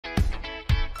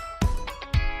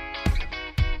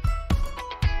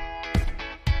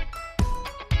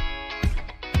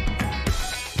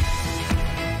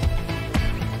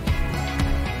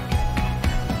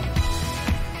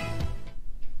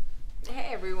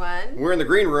everyone. We're in the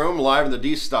green room, live in the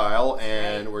D-Style,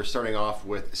 and we're starting off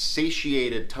with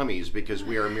satiated tummies because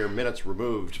we are mere minutes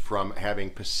removed from having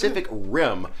Pacific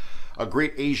Rim, a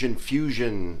great Asian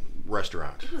fusion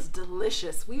restaurant. It was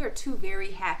delicious. We are two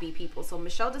very happy people. So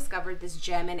Michelle discovered this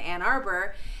gem in Ann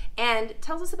Arbor and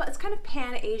tells us about, it's kind of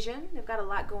pan-Asian. They've got a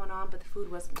lot going on, but the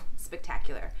food was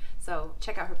spectacular. So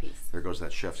check out her piece. There goes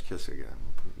that chef's kiss again.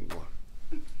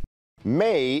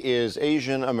 May is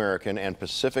Asian American and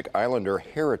Pacific Islander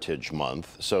Heritage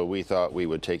Month, so we thought we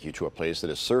would take you to a place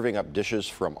that is serving up dishes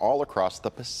from all across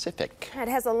the Pacific. It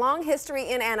has a long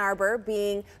history in Ann Arbor,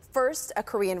 being first a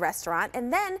Korean restaurant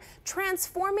and then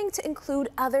transforming to include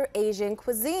other Asian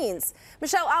cuisines.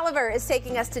 Michelle Oliver is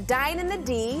taking us to Dine in the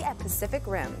D at Pacific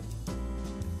Rim.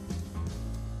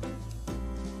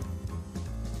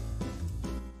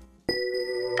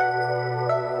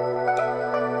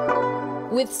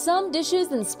 With some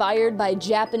dishes inspired by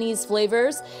Japanese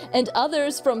flavors and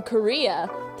others from Korea,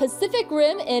 Pacific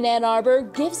Rim in Ann Arbor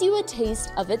gives you a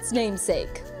taste of its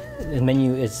namesake. The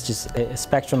menu is just a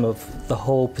spectrum of the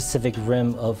whole Pacific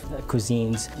Rim of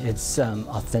cuisines. It's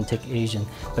authentic Asian,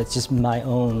 but it's just my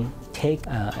own take,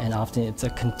 and often it's a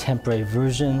contemporary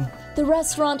version. The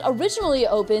restaurant originally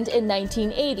opened in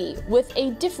 1980 with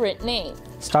a different name.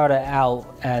 Started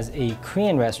out as a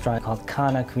Korean restaurant called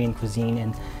Kana Korean Cuisine,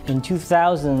 and in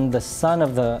 2000, the son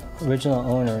of the original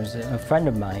owners, a friend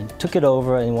of mine, took it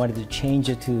over and wanted to change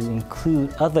it to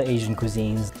include other Asian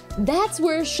cuisines. That's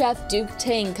where Chef Duke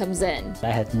Tang comes in. I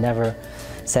had never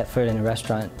set foot in a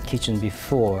restaurant kitchen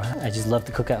before. I just love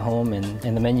to cook at home, and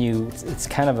the menu, it's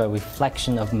kind of a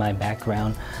reflection of my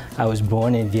background. I was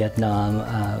born in Vietnam.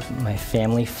 My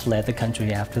family fled the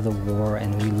country after the war,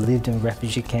 and we lived in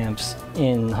refugee camps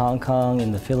in Hong Kong,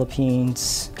 in the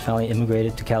Philippines. Finally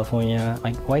immigrated to California.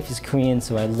 My wife is Korean,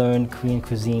 so I learned Korean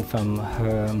cuisine from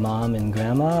her mom and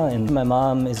grandma, and my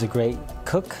mom is a great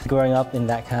cook. Growing up in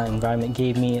that kind of environment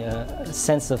gave me a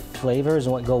sense of flavors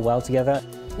and what go well together.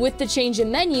 With the change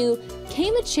in menu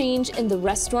came a change in the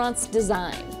restaurant's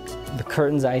design. The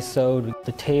curtains I sewed,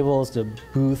 the tables, the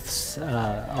booths,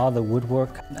 all the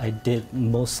woodwork, I did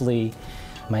mostly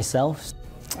myself.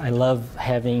 I love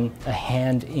having a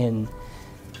hand in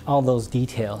all those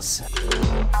details.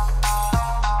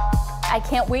 I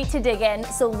can't wait to dig in,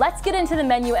 so let's get into the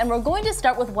menu, and we're going to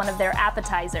start with one of their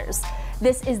appetizers.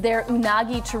 This is their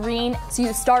unagi terrine. So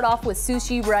you start off with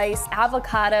sushi rice,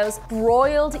 avocados,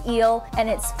 broiled eel, and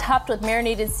it's topped with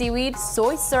marinated seaweed,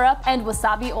 soy syrup, and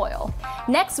wasabi oil.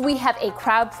 Next, we have a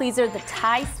crowd pleaser, the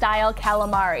Thai-style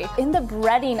calamari. In the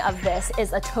breading of this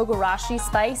is a togarashi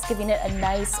spice, giving it a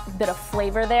nice bit of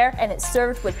flavor there, and it's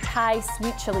served with Thai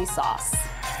sweet chili sauce.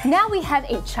 Now we have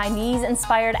a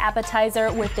Chinese-inspired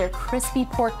appetizer with their crispy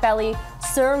pork belly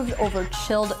served over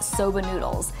chilled soba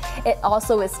noodles. It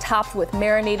also is topped with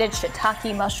marinated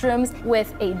shiitake mushrooms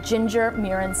with a ginger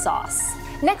mirin sauce.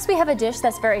 Next, we have a dish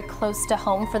that's very close to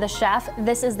home for the chef.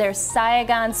 This is their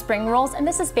Saigon spring rolls, and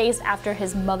this is based after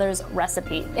his mother's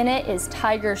recipe. In it is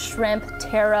tiger shrimp,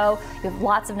 taro, you have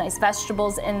lots of nice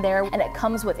vegetables in there, and it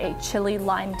comes with a chili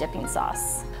lime dipping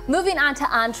sauce. Moving on to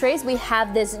entrees, we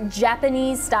have this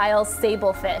Japanese-style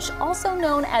sable fish, also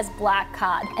known as black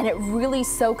cod, and it really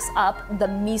soaks up the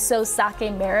miso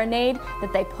sake marinade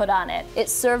that they put on it.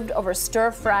 It's served over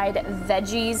stir-fried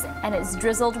veggies, and it's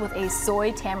drizzled with a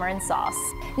soy tamarind sauce.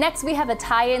 Next, we have a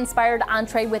Thai-inspired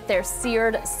entree with their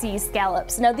seared sea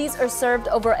scallops. Now, these are served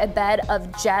over a bed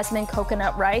of jasmine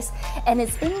coconut rice, and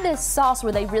it's in this sauce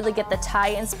where they really get the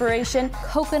Thai inspiration.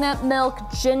 Coconut milk,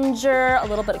 ginger, a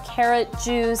little bit of carrot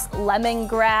juice,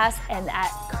 lemongrass, and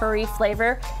that curry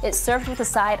flavor. It's served with a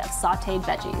side of sauteed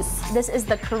veggies. This is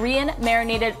the Korean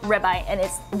marinated ribeye, and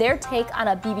it's their take on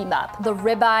a bibimbap. The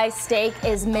ribeye steak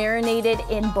is marinated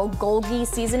in bulgogi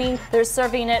seasoning. They're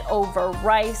serving it over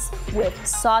rice with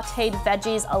sauteed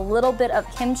veggies, a little bit of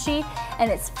kimchi,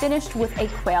 and it's finished with a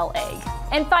quail egg.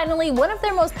 And finally, one of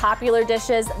their most popular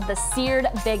dishes, the seared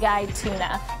big-eyed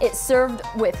tuna. It's served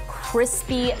with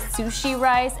crispy sushi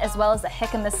rice as well as a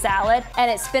jicama salad, and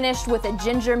it's finished with a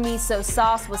ginger miso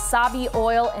sauce, wasabi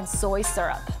oil, and soy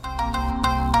syrup.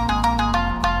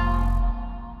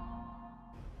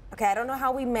 Okay, I don't know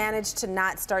how we managed to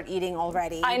not start eating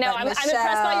already. I know, I'm impressed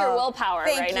by your willpower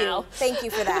right now. Thank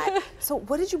you for that. So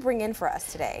what did you bring in for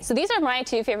us today? So these are my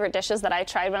two favorite dishes that I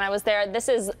tried when I was there. This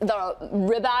is the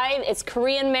ribeye. It's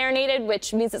Korean marinated,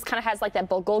 which means it kind of has like that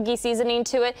bulgogi seasoning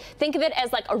to it. Think of it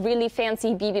as like a really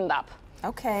fancy bibimbap.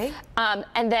 Okay.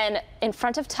 And then in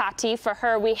front of Tati, for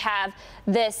her, we have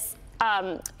this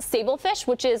sablefish,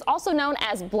 which is also known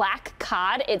as black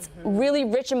cod. It's really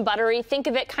rich and buttery. Think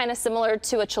of it kind of similar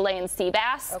to a Chilean sea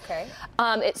bass. Okay.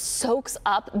 It soaks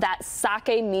up that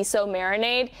sake miso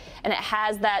marinade, and it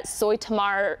has that soy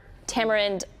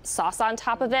tamarind sauce on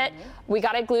top of it. We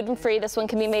got it gluten-free. This one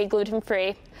can be made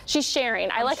gluten-free. She's sharing.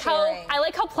 I like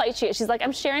how polite she is. She's like,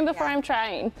 I'm sharing before I'm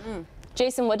trying.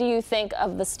 Jason, what do you think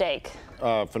of the steak?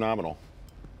 Phenomenal.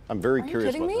 I'm very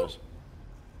curious about this.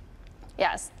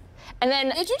 Yes. And then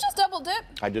Did you just double dip?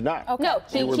 I did not. Okay. no,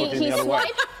 You were looking the other way.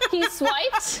 he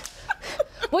swiped.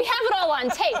 We have it all on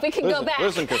tape. We can go back.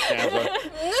 Listen, Costanza.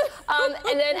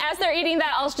 And then as they're eating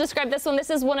that, I'll describe this one. This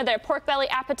is one of their pork belly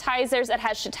appetizers. It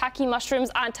has shiitake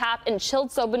mushrooms on top and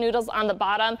chilled soba noodles on the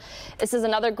bottom. This is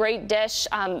another great dish.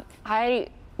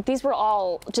 These were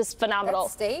all just phenomenal.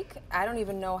 That steak, I don't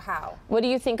even know how. What do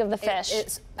you think of the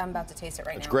fish? I'm about to taste it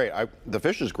right now. It's great. The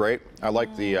fish is great. I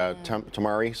like the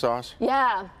tamari sauce.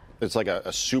 Yeah. It's like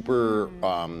a super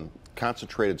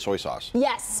concentrated soy sauce.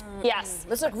 Yes. Yes.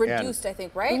 It's like reduced, I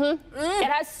think, right? It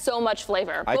has so much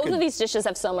flavor. Both of these dishes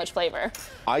have so much flavor.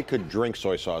 I could drink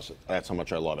soy sauce. That's how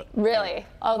much I love it. Really?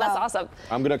 Oh, that's awesome.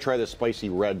 I'm gonna try this spicy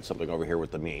red something over here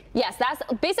with the meat. Yes, that's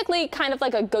basically kind of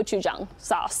like a gochujang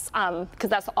sauce, because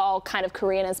that's all kind of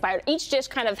Korean inspired. Each dish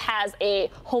kind of has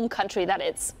a home country that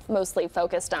it's mostly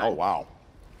focused on. Oh wow.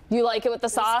 You like it with the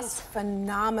sauce? This is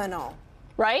phenomenal.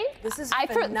 Right? This is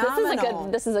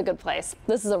phenomenal. This is a good place.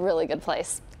 This is a really good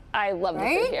place. I love the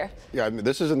food here. Yeah, I mean,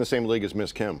 this is in the same league as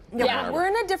Miss Kim. Yeah. We're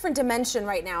in a different dimension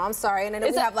right now. I'm sorry, and I know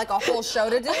we have like a whole show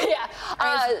to do.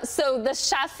 Yeah. So the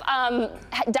chef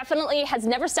definitely has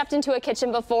never stepped into a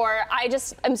kitchen before. I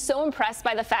just am so impressed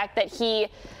by the fact that he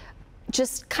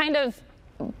just kind of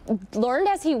learned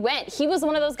as he went. He was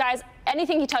one of those guys,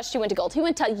 anything he touched, he went to gold. He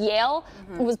went to Yale,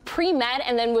 was pre-med,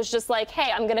 and then was just like,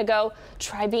 hey, I'm gonna go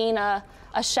try being a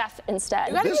chef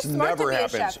instead. This never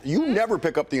happens. You never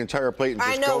pick up the entire plate and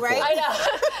just go for it. I know.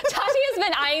 Tati has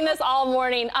been eyeing this all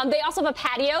morning. They also have a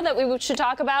patio that we should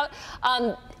talk about.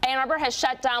 Ann Arbor has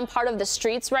shut down part of the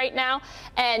streets right now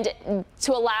and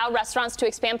to allow restaurants to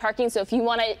expand parking. So if you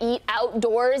want to eat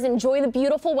outdoors, enjoy the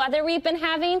beautiful weather we've been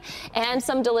having and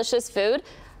some delicious food,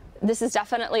 this is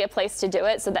definitely a place to do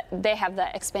it. So that they have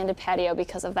the expanded patio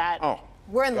because of that. Oh,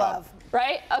 We're in love.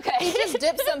 Right? Okay. You just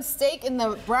dip some steak in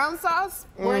the brown sauce.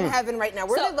 We're in heaven right now.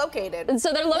 Where are they located?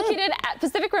 So they're located at,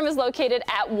 Pacific Rim is located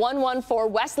at 114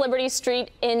 West Liberty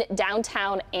Street in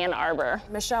downtown Ann Arbor.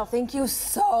 Michelle, thank you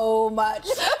so much.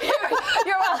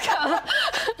 You're welcome.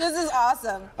 This is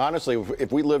awesome. Honestly,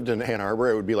 if we lived in Ann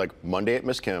Arbor, it would be like Monday at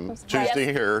Miss Kim,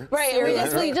 Tuesday here. Right,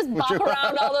 seriously, you just bop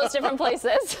around all those different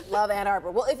places. Love Ann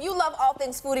Arbor. Well, if you love all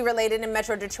things foodie related in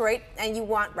Metro Detroit and you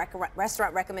want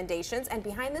restaurant recommendations and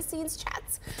behind the scenes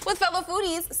chats with fellow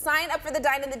foodies, sign up for the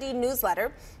Dine in the D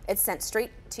newsletter. It's sent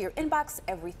straight to your inbox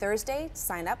every Thursday. To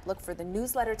sign up, look for the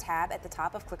newsletter tab at the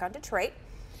top of Click on Detroit.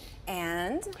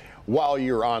 And while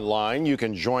you're online, you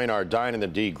can join our Dine in the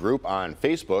D group on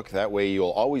Facebook. That way you'll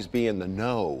always be in the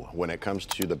know when it comes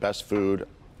to the best food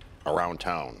around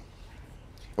town.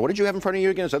 And what did you have in front of you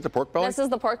again? Is that the pork belly? This is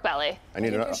the pork belly. I need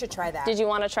to know. you should try that. Did you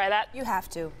want to try that? You have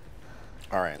to.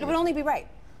 All right. It would only be right.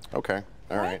 Okay.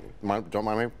 All right. Don't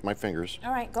mind my fingers.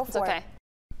 All right, go for It's okay. it.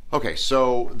 Okay,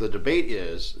 so the debate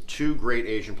is two great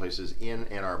Asian places in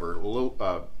Ann Arbor.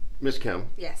 Miss Kim.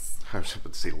 Yes. I was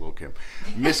about to say Lil Kim.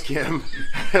 Miss Kim.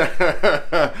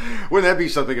 Wouldn't that be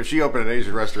something if she opened an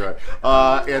Asian restaurant?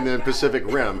 And then Pacific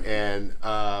Rim. And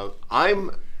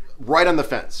I'm right on the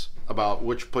fence about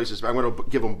which places. I'm going to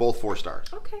give them both 4 stars.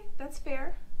 Okay, that's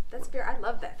fair. That's fair. I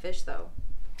love that fish, though.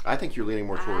 I think you're leaning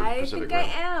more toward Pacific Rim. I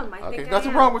am. I think nothing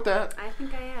I am. wrong with that. I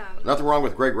think I am. Nothing wrong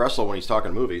with Greg Russell when he's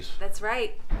talking movies. That's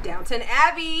right. Downton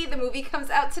Abbey. The movie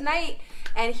comes out tonight.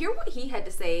 And hear what he had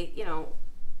to say. You know,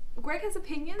 Greg has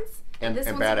opinions. And this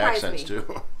one bad surprised accents, me.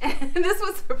 too. And this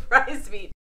one surprised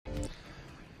me.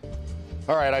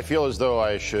 All right, I feel as though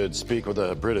I should speak with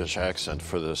a British accent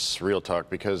for this Real Talk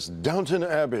because Downton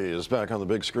Abbey is back on the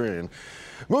big screen.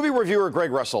 Movie reviewer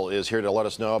Greg Russell is here to let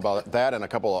us know about that and a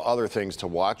couple of other things to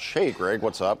watch. Hey, Greg,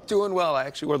 what's up? Doing well. I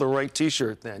actually wore the right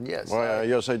T-shirt then, yes. Well,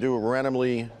 yes, I do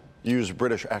randomly use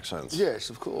British accents. Yes,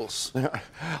 of course.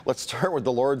 Let's start with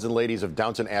the lords and ladies of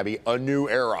Downton Abbey, A New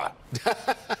Era.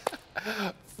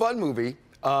 Fun movie. It's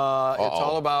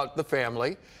all about the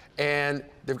family. And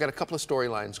they've got a couple of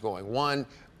storylines going. One,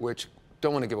 which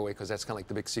don't want to give away because that's kind of like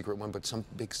the big secret one, but some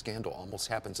big scandal almost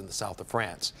happens in the south of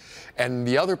France. And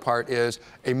the other part is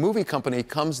a movie company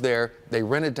comes there, they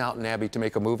rented Downton Abbey to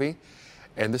make a movie.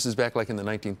 And this is back like in the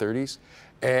 1930s.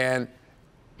 And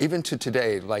even to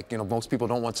today, like, you know, most people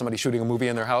don't want somebody shooting a movie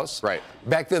in their house. Right.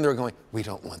 Back then, they were going, we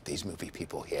don't want these movie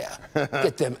people here.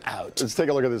 Get them out. Let's take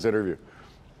a look at this interview.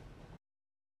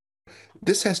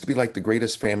 This has to be like the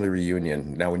greatest family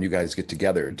reunion now when you guys get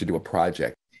together to do a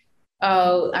project.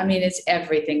 Oh, I mean, it's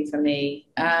everything for me.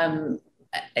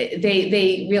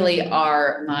 They really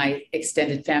are my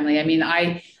extended family. I mean,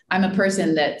 I'm a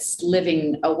person that's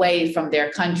living away from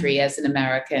their country as an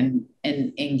American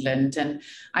in England, and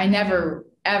I never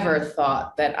ever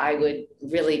thought that I would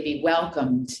really be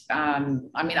welcomed. I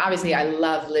mean, obviously, I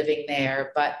love living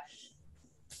there, but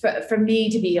for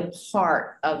me to be a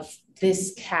part of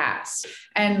this cast,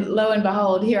 and lo and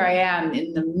behold, here I am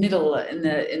in the middle, in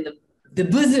the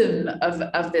bosom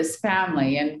of this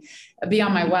family, and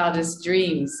beyond my wildest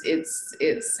dreams,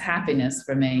 it's happiness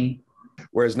for me.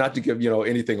 Whereas, not to give, you know,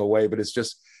 anything away, but it's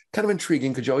just kind of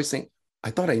intriguing because you always think,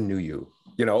 I thought I knew you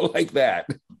know, like that.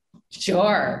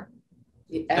 Sure.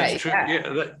 That's true.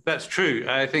 Yeah, that's true.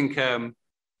 I think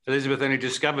Elizabeth only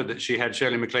discovered that she had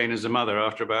Shirley MacLaine as a mother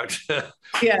after about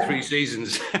 3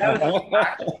 seasons. That's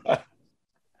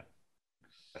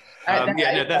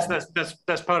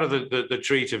part of the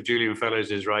treat of Julian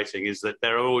Fellowes' writing, is that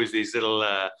there are always these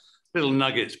little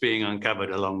nuggets being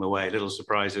uncovered along the way, little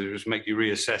surprises which make you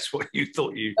reassess what you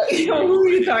thought you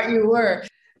thought you were.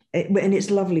 And it's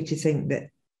lovely to think that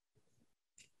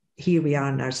here we are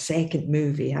in our second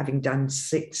movie, having done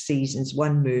 6 seasons,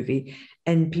 1 movie,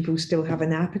 and people still have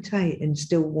an appetite and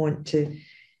still want to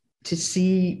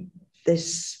see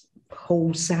this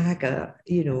whole saga,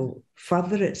 you know,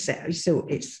 further itself. So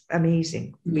it's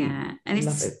amazing. Yeah, and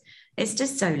it's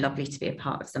just so lovely to be a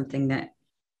part of something that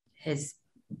has,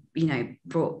 you know,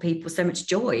 brought people so much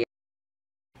joy.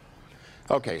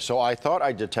 Okay, so I thought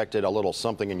I detected a little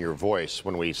something in your voice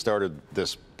when we started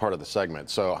this part of the segment.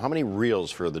 So how many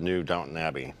reels for the new Downton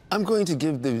Abbey? I'm going to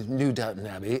give the new Downton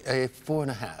Abbey a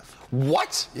 4.5.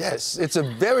 What? Yes, it's a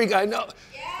very, I know.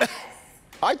 Yes.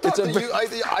 I thought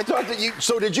that you.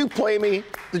 So did you play me?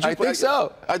 Did you I think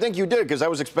so. I think you did, because I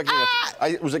was expecting.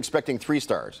 I was expecting 3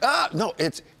 stars. No,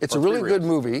 it's a really good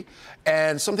movie.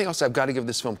 And something else I've got to give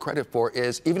this film credit for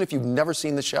is, even if you've never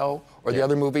seen the show or the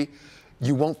other movie,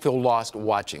 you won't feel lost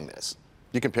watching this.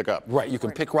 You can pick up. Right, you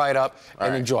can pick right up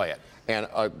and enjoy it. And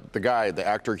the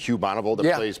actor Hugh Bonneville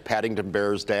that plays Paddington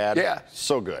Bear's dad,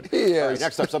 so good. He is. All right,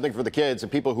 next up, something for the kids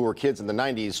and people who were kids in the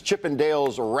 90s. Chip 'n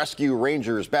Dale's Rescue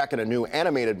Rangers, back in a new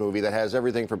animated movie that has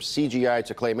everything from CGI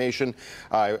to claymation.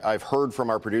 I've heard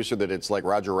from our producer that it's like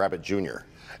Roger Rabbit Jr.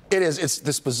 It is. It's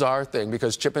this bizarre thing,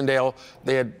 because Chip and Dale,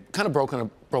 they had kind of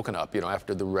broken up, you know,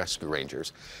 after the Rescue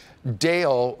Rangers.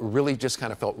 Dale really just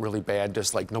kind of felt really bad,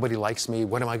 just like, nobody likes me,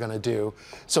 what am I going to do?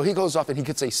 So he goes off and he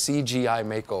gets a CGI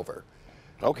makeover.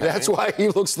 Okay. That's why he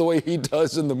looks the way he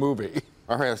does in the movie.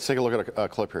 All right, let's take a look at a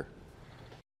clip here.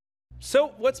 So,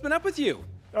 what's been up with you?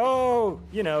 Oh,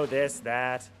 you know, this,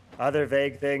 that, other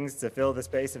vague things to fill the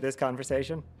space of this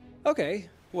conversation. Okay,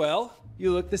 well,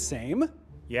 you look the same.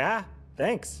 Yeah,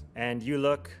 thanks. And you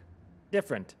look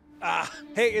different.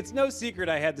 Hey, it's no secret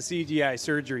I had the CGI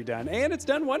surgery done, and it's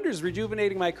done wonders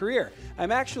rejuvenating my career.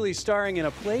 I'm actually starring in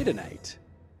a play tonight.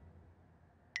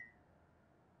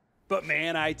 But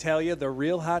man, I tell you, the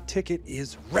real hot ticket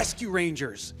is Rescue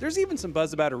Rangers. There's even some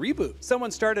buzz about a reboot.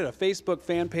 Someone started a Facebook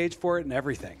fan page for it and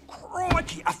everything.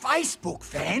 Crikey, a Facebook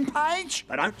fan page?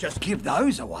 They don't just give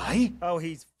those away. Oh,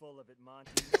 he's full of it,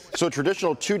 Monty. So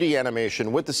traditional 2D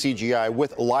animation with the CGI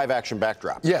with live action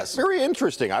backdrop. Yes. Very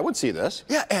interesting. I would see this.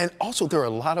 Yeah, and also there are a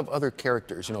lot of other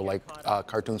characters, you know, like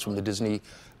cartoons from the Disney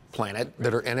Planet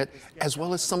that are in it, as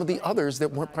well as some of the others that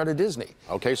weren't part of Disney.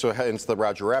 Okay, so hence the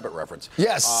Roger Rabbit reference.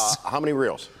 Yes. How many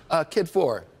reels? Kid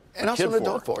 4. And also an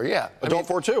adult 4, yeah. Adult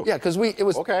 4 too? Yeah, because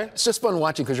it's just fun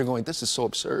watching, because you're going, this is so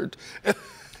absurd.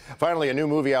 Finally, a new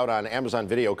movie out on Amazon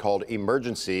Video called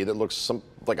Emergency that looks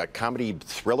like a comedy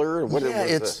thriller.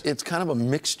 It's kind of a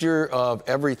mixture of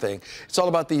everything. It's all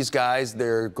about these guys.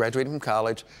 They're graduating from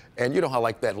college, and you know how,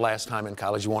 like, that last time in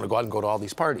college, you want to go out and go to all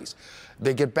these parties.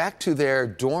 They get back to their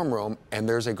dorm room, and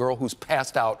there's a girl who's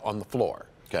passed out on the floor.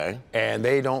 Okay. And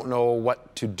they don't know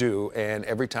what to do, and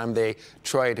every time they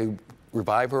try to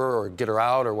revive her or get her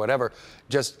out or whatever,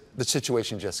 the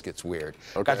situation just gets weird.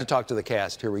 Okay. Got to talk to the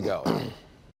cast. Here we go.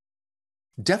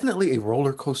 Definitely a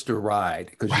roller coaster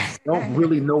ride, because you don't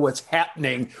really know what's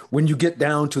happening when you get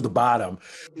down to the bottom.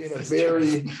 It's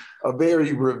a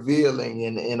very revealing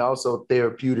and also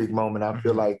therapeutic moment, I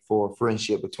feel like, for a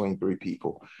friendship between 3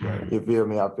 people. Right. You feel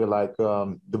me? I feel like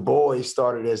the boys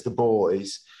started as the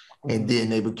boys, And then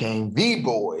they became the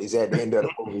boys at the end of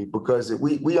the movie because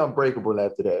we unbreakable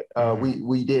after that.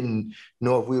 We didn't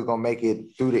know if we were gonna make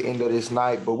it through the end of this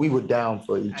night, but we were down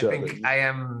for each other. I think I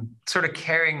am sort of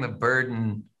carrying the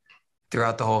burden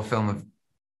throughout the whole film of,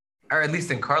 or at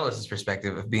least in Carlos's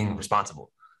perspective, of being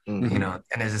responsible. You know,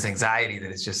 and there's this anxiety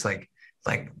that is just like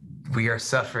we are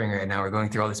suffering right now. We're going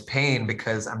through all this pain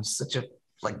because I'm such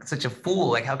a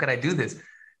fool. Like, how could I do this?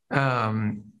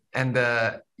 And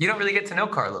you don't really get to know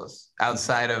Carlos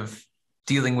outside of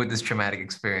dealing with this traumatic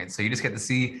experience. So you just get to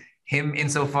see him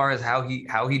insofar as how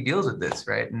he deals with this,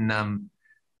 right? And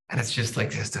it's just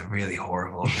a really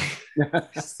horrible.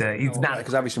 He's not,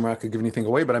 because obviously we're not going to give anything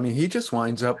away, but I mean, he just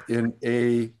winds up in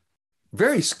a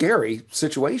very scary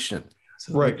situation,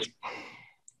 right?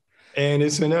 And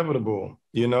it's inevitable.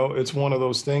 You know, it's one of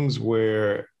those things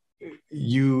where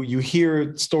you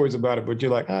hear stories about it, but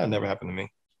you're like, it never happened to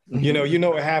me. You know,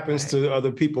 it happens to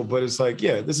other people, but it's like,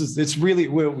 yeah, it's really,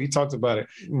 we talked about it.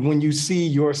 When you see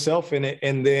yourself in it,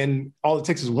 and then all it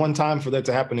takes is one time for that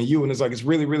to happen to you. And it's like, it's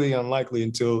really, really unlikely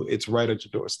until it's right at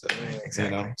your doorstep.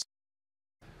 Exactly. You know?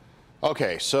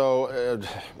 Okay, so,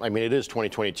 I mean, it is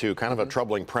 2022, kind of a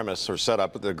troubling premise or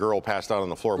setup. The girl passed out on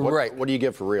the floor. What do you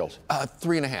give for reels?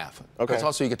 3.5. Okay. Because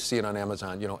also you get to see it on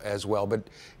Amazon, you know, as well. But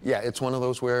yeah, it's one of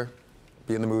those where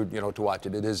be in the mood, you know, to watch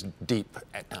it. It is deep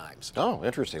at times. Oh,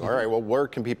 interesting. All right. Well, where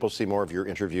can people see more of your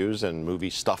interviews and movie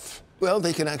stuff? Well,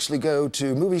 they can actually go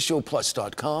to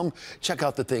movieshowplus.com, check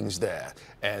out the things there.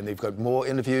 And they've got more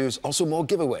interviews, also more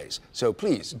giveaways. So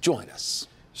please join us.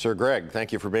 Sir Greg,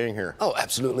 thank you for being here. Oh,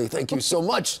 absolutely. Thank you so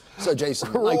much, Sir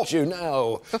Jason. Like you now.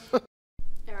 All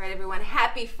right, everyone.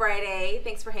 Happy Friday.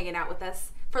 Thanks for hanging out with us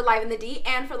for Live in the D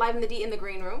and for Live in the D in the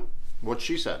Green Room. What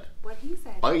she said. What he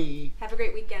said. Bye. Have a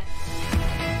great weekend.